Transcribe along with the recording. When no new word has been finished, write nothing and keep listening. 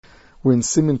We're in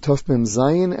Siman Tov Mem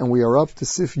Zayin, and we are up to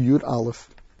Sif Yud Aleph.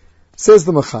 Says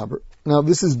the Mechaber. Now,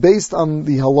 this is based on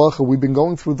the halacha. We've been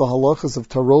going through the halachas of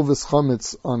Tarovis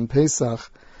Chametz on Pesach.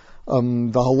 The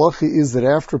halacha is that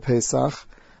after Pesach,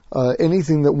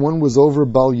 anything that one was over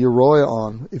Bal Yeroya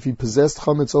on, if he possessed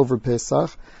Chametz over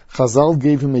Pesach, Chazal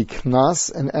gave him a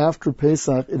knas, and after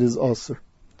Pesach it is Osir.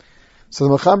 So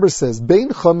the Mechaber says, Bein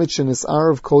Chametz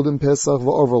shenis'arav kodem Pesach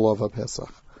v'overlov HaPesach.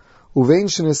 Uvein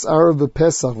shenis'arav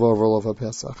b'Pesach v'overlov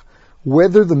HaPesach.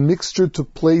 Whether the mixture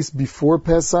took place before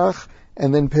Pesach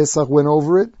and then Pesach went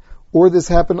over it, or this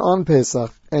happened on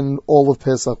Pesach and all of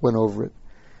Pesach went over it.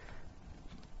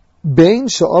 Bein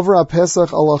she'over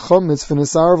HaPesach ala Chametz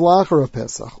v'nis'arav la'achar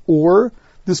HaPesach. Or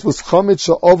this was Chametz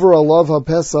she'over alav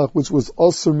HaPesach, which was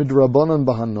Osir midrabanan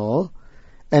b'hana,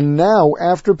 and now,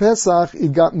 after Pesach,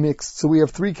 it got mixed. So we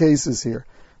have three cases here.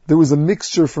 There was a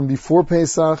mixture from before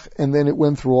Pesach, and then it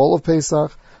went through all of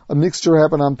Pesach. A mixture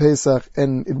happened on Pesach,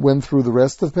 and it went through the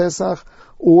rest of Pesach.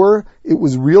 Or it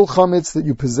was real chametz that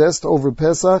you possessed over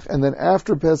Pesach, and then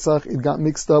after Pesach, it got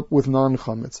mixed up with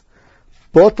non-chametz.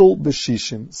 Batel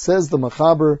b'shishim. Says the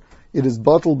Mechaber, it is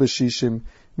batel b'shishim,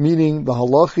 meaning the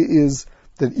halacha is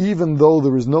that even though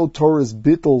there is no Torah's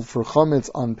bittul for chametz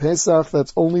on Pesach,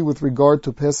 that's only with regard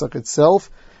to Pesach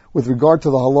itself, with regard to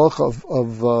the halacha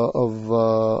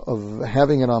of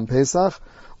having it on Pesach.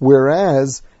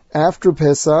 Whereas after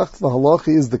Pesach, the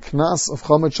halacha is the knas of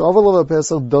chametz shaval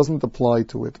Pesach doesn't apply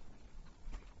to it.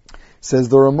 Says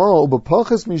the Ramah,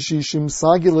 "B'pachas mishishim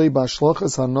sagilei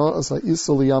b'ashlachas hana asa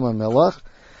isol yama melach,"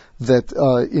 that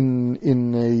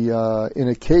in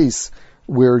a case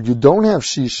where you don't have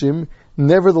shishim,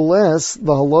 nevertheless,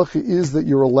 the halacha is that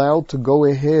you're allowed to go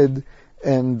ahead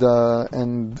and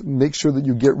make sure that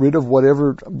you get rid of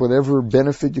whatever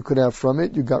benefit you could have from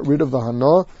it. You got rid of the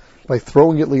hana by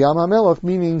throwing it liyam hamelach,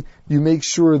 meaning you make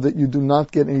sure that you do not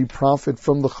get any profit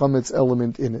from the chametz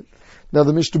element in it. Now,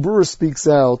 the Mishnah Berurah speaks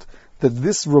out that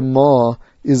this Ramah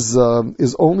is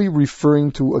only referring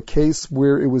to a case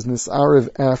where it was nis'arev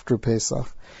after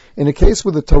Pesach. In a case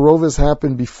where the tarovis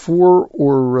happened before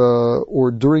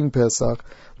or during Pesach,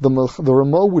 the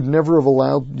Ramah would never have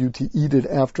allowed you to eat it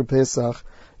after Pesach,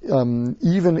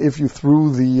 even if you threw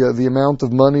the amount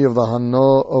of money of the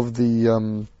hana of the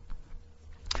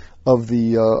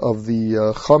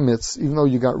chametz, even though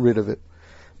you got rid of it.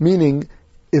 Meaning,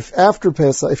 if after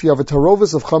Pesach, if you have a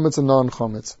tarovis of chametz and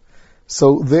non-chametz,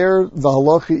 so there the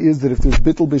halacha is that if there's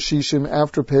bittul b'shishim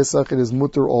after Pesach, it is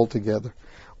mutter altogether.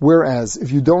 Whereas,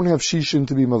 if you don't have shishim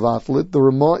to be mavatlit, the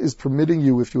Ramah is permitting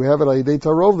you, if you have it ayidei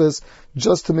tarovis,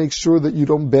 just to make sure that you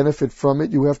don't benefit from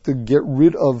it, you have to get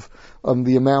rid of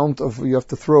the amount of, you have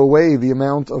to throw away the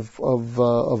amount of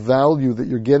value that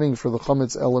you're getting for the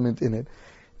chametz element in it.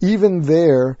 Even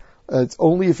there, it's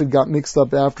only if it got mixed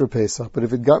up after Pesach. But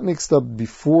if it got mixed up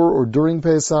before or during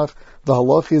Pesach, the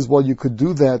halacha is, while you could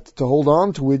do that to hold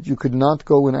on to it, you could not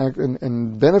go and act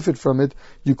and benefit from it.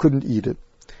 You couldn't eat it.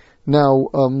 Now,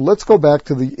 let's go back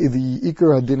to the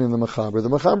Iker Hadin in the Mechaber. The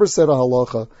Mechaber said a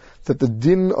halacha that the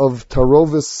din of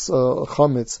Tarovis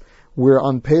Chametz, where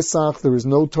on Pesach there is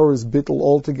no Torah's bittul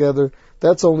altogether,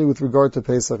 that's only with regard to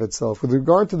Pesach itself. With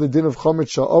regard to the din of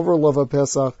Chametz Sha'over Lava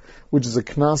Pesach, which is a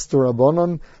Knas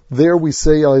D'Rabbanan, there we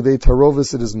say Alidei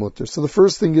Tarovis it is mutter. So the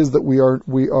first thing is that we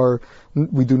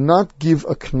do not give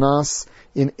a Knas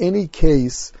in any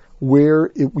case where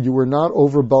you were not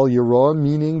over Bal Yirah,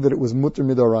 meaning that it was mutter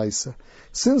midaraisa.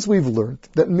 Since we've learned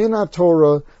that min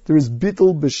Torah there is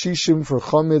bittul b'shishim for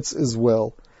chametz as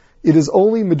well, it is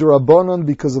only midrabanan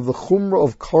because of the chumrah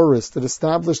of Koris that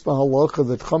established the halacha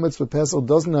that chametz b'Pesach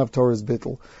doesn't have Torah's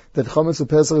bittul, that chametz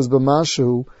b'Pesach is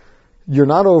b'mashu, you're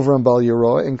not over on Bal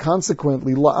Yirah, and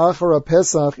consequently la'achar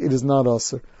Pesach it is not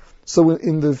aser. So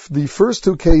in the first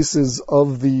two cases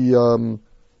of the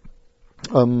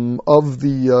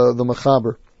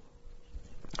Mechaber,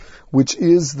 which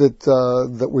is that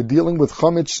we're dealing with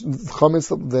chametz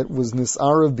that was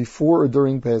nis'arev before or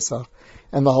during Pesach,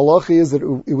 and the halacha is that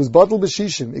it was batel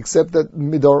b'shishim, except that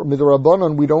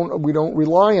midrabanan we don't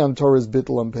rely on Torah's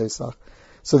bittul on Pesach.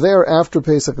 So there, after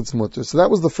Pesach, it's mutter. So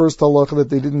that was the first halacha, that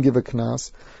they didn't give a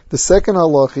knas. The second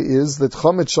halacha is that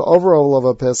chametz sha'over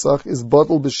olav Pesach is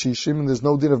batel b'shishim, and there's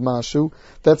no din of mashu.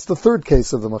 That's the third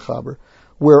case of the Mechaber,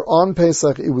 where on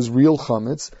Pesach it was real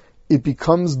chametz, it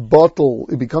becomes batel,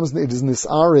 it is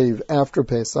nis'arev after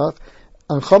Pesach.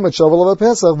 On chametz sha'over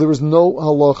Pesach, there is no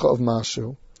halacha of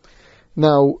mashu.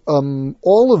 Now,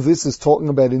 all of this is talking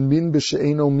about in min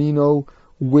b'she'eno mino,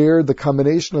 where the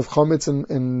combination of chametz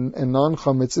and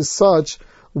non-chametz is such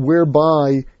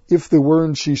whereby if there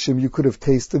weren't shishim, you could have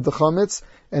tasted the chametz,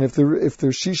 and if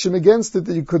there's shishim against it,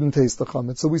 then you couldn't taste the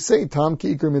chametz. So we say tam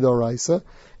ki ikar midaraisa,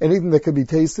 anything that can be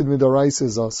tasted midaraisa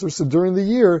is asur. So during the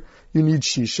year, you need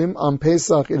shishim. On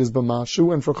Pesach, it is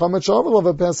b'mashu, and for chametz shavel of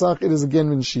a Pesach, it is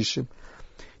again in shishim.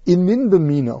 In min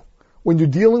b'mino, when you're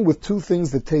dealing with two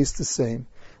things that taste the same,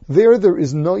 there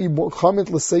is no chametz.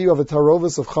 Let's say you have a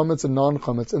tarovis of chametz and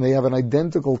non-chametz, and they have an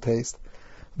identical taste.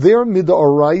 There,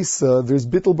 midaraisa, there's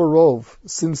bittul barov.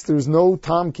 Since there's no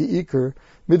tam ki ikar,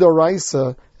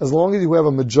 midaraisa, as long as you have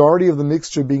a majority of the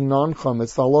mixture being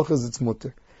non-chametz, the halacha is it's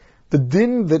mutter. The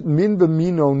din that min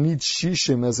b'mino needs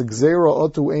shishim as a gzera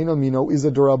otu eino mino is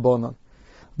a derabanan.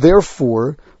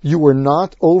 Therefore, you were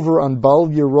not over on bal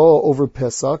yiro over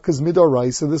Pesach, because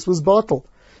midaraisa this was batal.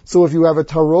 So if you have a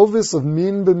tarovis of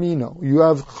min b'mino, you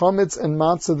have chametz and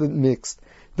matzah that mixed.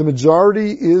 The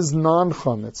majority is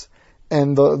non-chametz,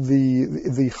 and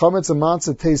the chametz and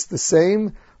matzah taste the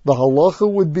same. The halacha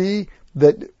would be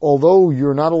that although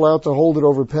you're not allowed to hold it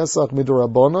over Pesach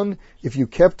midorabanan, if you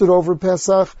kept it over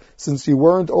Pesach, since you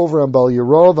weren't over on bal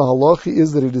yiro, the halacha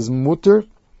is that it is mutter.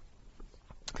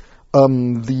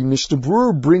 The Mishnah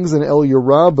Berurah brings an El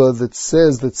Yerabah that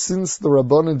says that since the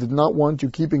Rabbanan did not want you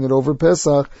keeping it over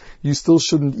Pesach, you still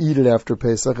shouldn't eat it after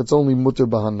Pesach. It's only mutter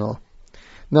b'hana.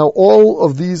 Now, all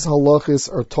of these halachas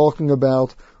are talking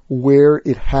about where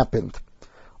it happened.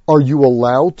 Are you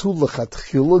allowed to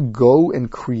lechatchila go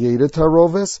and create a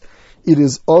taroves? It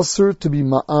is asur to be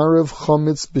ma'arev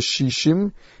chametz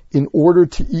b'shishim in order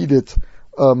to eat it.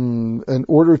 On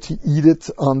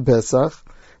Pesach.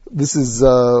 This is,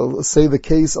 say, the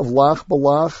case of lach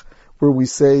balach, where we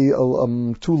say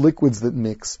two liquids that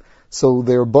mix. So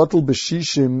they're batel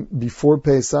b'shishim before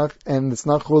Pesach, and it's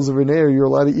not choser v'neir, you're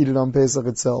allowed to eat it on Pesach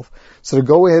itself. So to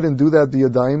go ahead and do that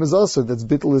b'yadayim is asur, that's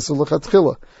bitul isur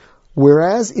l'chatchila.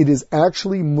 Whereas it is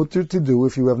actually mutter to do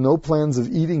if you have no plans of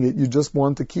eating it, you just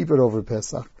want to keep it over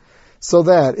Pesach. So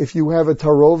that if you have a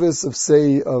tarovis of,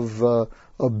 say,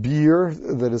 a beer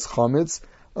that is chametz,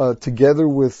 together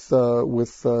with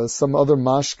some other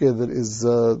mashke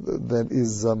that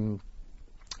is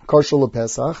kosher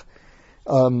lePesach,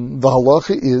 the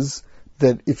halacha is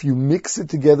that if you mix it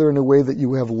together in a way that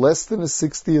you have less than a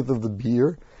 60th of the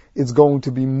beer, it's going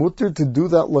to be mutter to do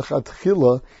that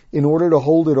lechatchila in order to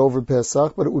hold it over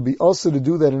Pesach, but it would be also to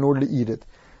do that in order to eat it.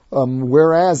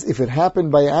 Whereas if it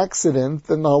happened by accident,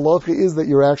 then the halacha is that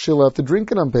you're actually allowed to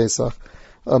drink it on Pesach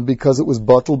because it was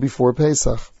batel before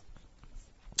Pesach.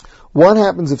 What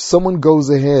happens if someone goes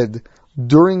ahead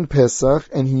during Pesach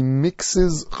and he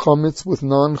mixes chametz with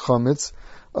non-chametz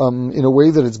in a way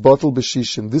that it's batel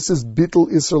b'shishim? This is bitul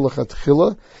isur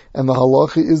l'chatchila, and the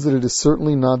halacha is that it is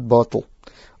certainly not batel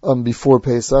before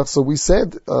Pesach. So we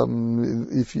said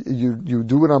if you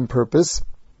do it on purpose,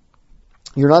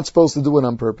 you're not supposed to do it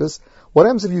on purpose. What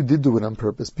happens if you did do it on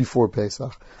purpose before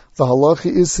Pesach? The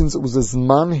halacha is, since it was a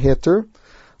zman heter,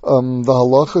 the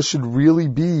halacha should really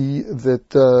be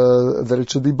that it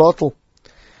should be batel.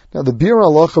 Now the Bir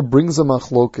halacha brings a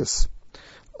machlokus.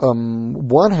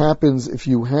 What happens if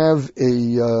you have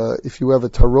a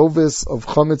tarovis of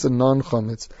chametz and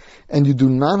non-chametz, and you do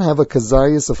not have a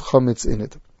kazayas of chametz in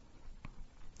it?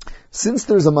 Since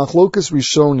there's a machlokus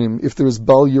rishonim, if there is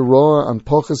bal yirah on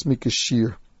poches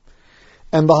mikashir,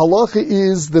 and the halacha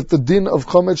is that the din of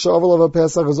chametz shavel of a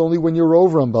Pesach is only when you're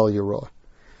over on bal yirah.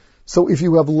 So if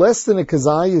you have less than a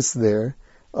kazayas there,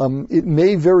 it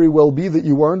may very well be that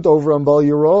you weren't over on bal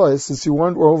yirah. Since you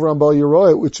weren't over on bal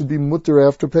yirah, it should be mutter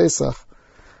after Pesach.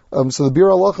 So the Bir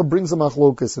halacha brings a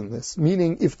machlokas in this,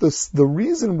 meaning if the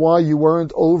reason why you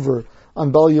weren't over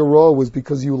on bal yirah was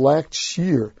because you lacked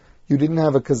shear, you didn't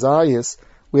have a kazayas,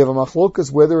 we have a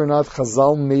machlokas whether or not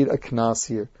Chazal made a knas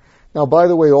here. Now, by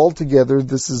the way, altogether,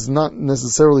 this is not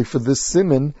necessarily for this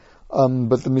siman,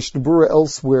 but the Mishnah Berurah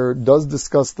elsewhere does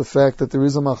discuss the fact that there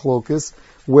is a machlokas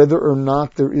whether or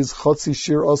not there is chatzi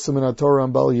shir asum in Torah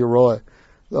and bal yirah.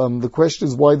 The question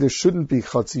is why there shouldn't be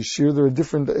chatzi shir. There are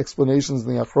different explanations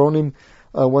in the Achronim.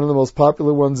 One of the most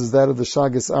popular ones is that of the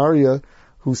Shagas Arya,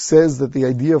 who says that the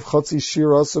idea of chatzi shir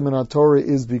asum in Torah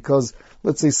is because,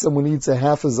 let's say someone eats a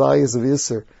half a zayas of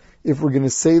iser. If we're going to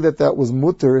say that was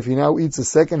mutter, if he now eats a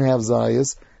second half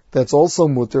zayas, that's also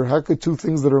mutter. How could two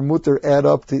things that are mutter add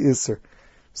up to iser?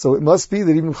 So it must be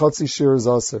that even chatzi shir is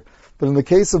aser. But in the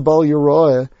case of bal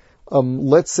yirah,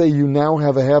 let's say you now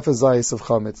have a half a zayas of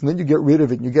chametz, and then you get rid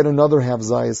of it, and you get another half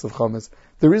zayas of chametz.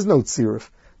 There is no tziruf.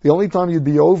 The only time you'd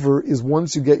be over is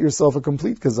once you get yourself a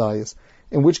complete kazayas,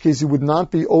 in which case you would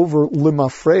not be over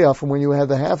limafreya from when you had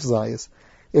the half zayas.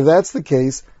 If that's the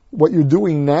case, what you're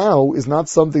doing now is not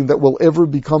something that will ever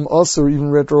become aser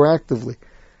even retroactively.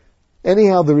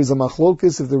 Anyhow, there is a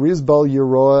machlokes if there is bal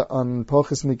yiroa on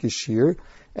pachas mikashir,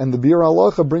 and the Bir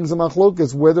Halacha brings a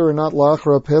machlokes whether or not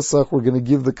la'achra Pesach we're going to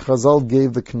give the Chazal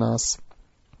gave the knas.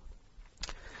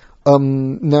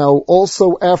 Now,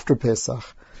 also after Pesach,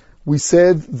 we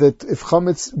said that if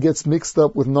chametz gets mixed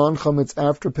up with non-chametz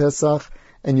after Pesach,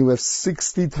 and you have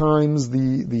 60 times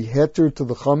the heter to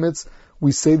the chametz,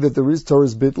 we say that there is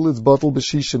Torah's bittul, it's batal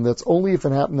b'shishim. That's only if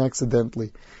it happened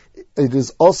accidentally. It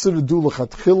is also to do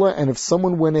l'chatchila, and if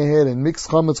someone went ahead and mixed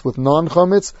chametz with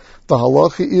non-chametz, the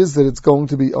halacha is that it's going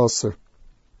to be aser.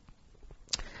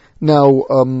 Now,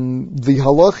 the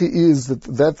halacha is that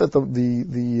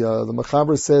the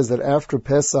Mechaber says that after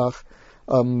Pesach,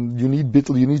 you need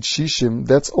bittul, you need shishim.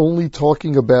 That's only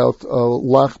talking about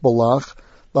lach balach.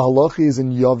 The halacha is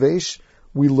in Yavesh.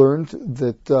 We learned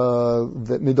that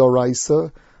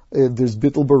midoraisa there's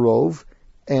bittul barov,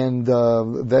 and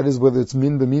that is whether it's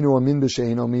min b'mino or min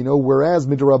b'sheino mino. Whereas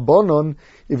midrabanon,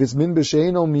 if it's min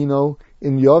b'sheino mino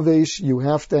in Yavesh, you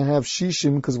have to have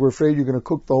shishim because we're afraid you're going to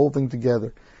cook the whole thing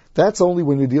together. That's only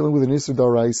when you're dealing with an isur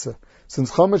daraisa.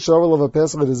 Since chametz shavel of a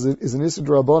pesach is an isur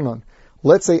drabanon.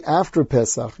 Let's say after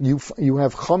Pesach, you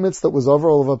have chametz that was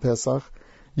overall of a Pesach,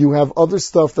 you have other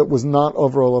stuff that was not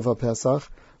overall of a Pesach.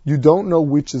 You don't know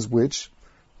which is which.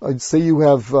 I'd say you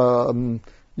have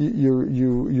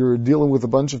you're dealing with a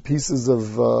bunch of pieces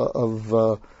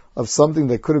of something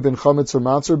that could have been chametz or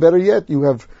matzah. Better yet, you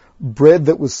have bread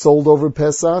that was sold over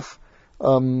Pesach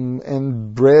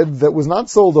and bread that was not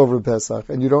sold over Pesach,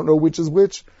 and you don't know which is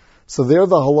which. So there,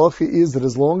 the halacha is that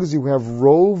as long as you have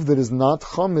rov that is not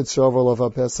chametz shavar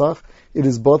of Pesach, it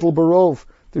is batal barov.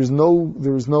 There is no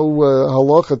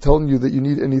halacha telling you that you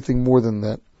need anything more than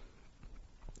that.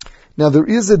 Now, there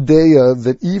is a deya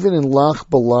that even in Lach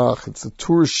Balach, it's a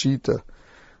Tur Shita,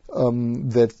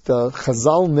 that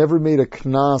Chazal never made a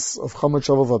knas of Chametz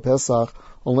Shavav HaPesach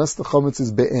unless the Chametz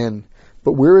is Be'en.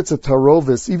 But where it's a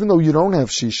Tarovis, even though you don't have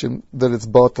Shishim, that it's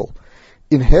Batal.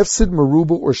 In Hefsid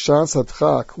Meruba or Shas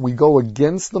Hatchak, we go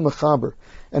against the Mechaber,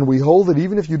 and we hold that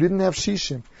even if you didn't have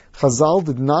Shishim, Chazal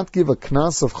did not give a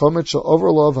knas of Chametz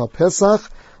Shavav HaPesach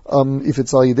if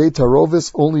it's Al Yidei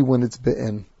Tarovis, only when it's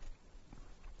Be'en.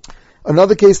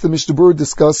 Another case the Mishnah Berurah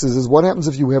discusses is what happens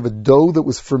if you have a dough that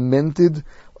was fermented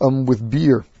with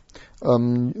beer.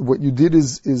 What you did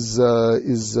is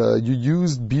you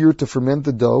used beer to ferment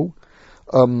the dough.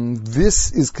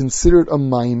 This is considered a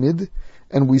maimid,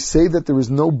 and we say that there is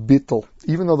no bittel,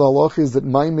 even though the halacha is that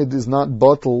maimid is not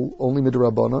batel, only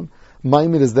midrabanan.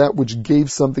 Maimid is that which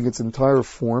gave something its entire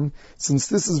form. Since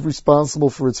this is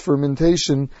responsible for its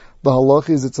fermentation, the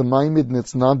halacha is it's a maimid and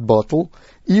it's not batel.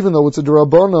 Even though it's a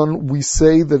derabanan, we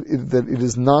say that it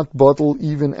is not batel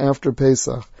even after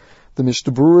Pesach. The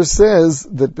Mishnah Berurah says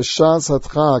that b'shas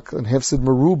hatchak and hefsid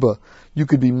meruba, you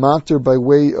could be mater by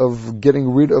way of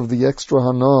getting rid of the extra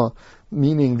hana,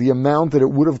 meaning the amount that it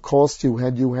would have cost you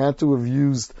had you had to have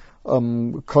used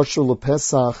kosher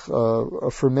lepesach, a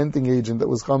fermenting agent that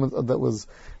was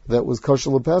kosher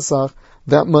lepesach.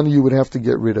 That money you would have to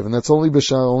get rid of, and that's only in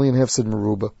hefsid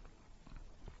meruba.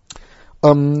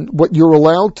 What you're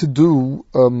allowed to do,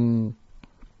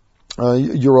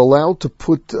 you're allowed to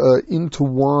put into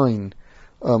wine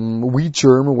wheat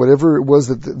germ or whatever it was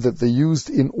that they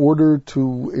used in order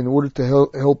to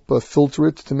help filter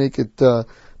it, to make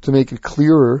it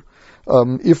clearer.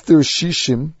 If there's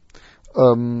shishim.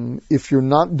 If you're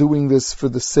not doing this for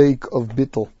the sake of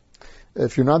bittul,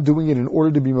 if you're not doing it in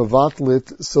order to be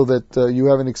mavatlit, so that you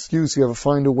have an excuse, you have to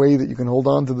find a way that you can hold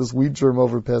on to this wheat germ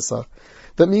over Pesach.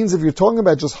 That means if you're talking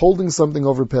about just holding something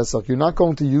over Pesach, you're not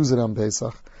going to use it on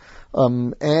Pesach.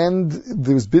 And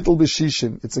there's bittul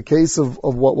b'shishim. It's a case of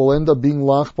what will end up being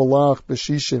lach balach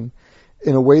b'shishim,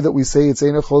 in a way that we say it's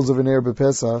Einach Chozav and Erev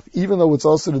Pesach, even though it's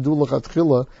also to do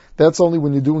l'chatchila, that's only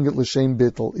when you're doing it l'shem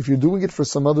bittul. If you're doing it for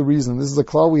some other reason, this is a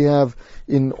klal we have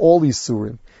in all these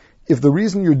surim. If the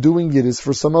reason you're doing it is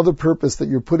for some other purpose, that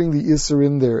you're putting the isser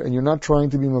in there and you're not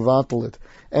trying to be mavatal it,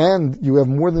 and you have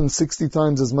more than 60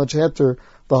 times as much heter,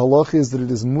 the halach is that it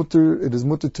is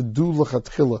mutter to do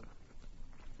l'chatchila.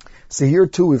 So here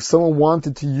too, if someone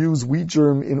wanted to use wheat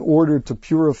germ in order to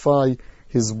purify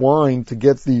his wine to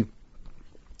get the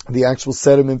actual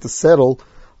sediment to settle,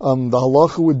 the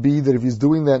halacha would be that if he's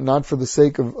doing that not for the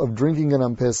sake of drinking it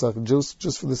on Pesach,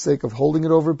 just for the sake of holding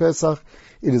it over Pesach,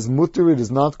 it is mutter, it is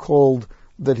not called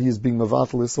that he is being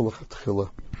mavatal isal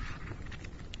l'chatchila.